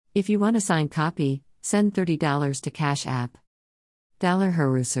If you want a signed copy, send $30 to Cash App.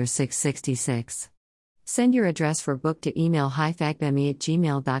 $666. Send your address for book to email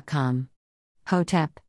hifagbemi@gmail.com. Hotep.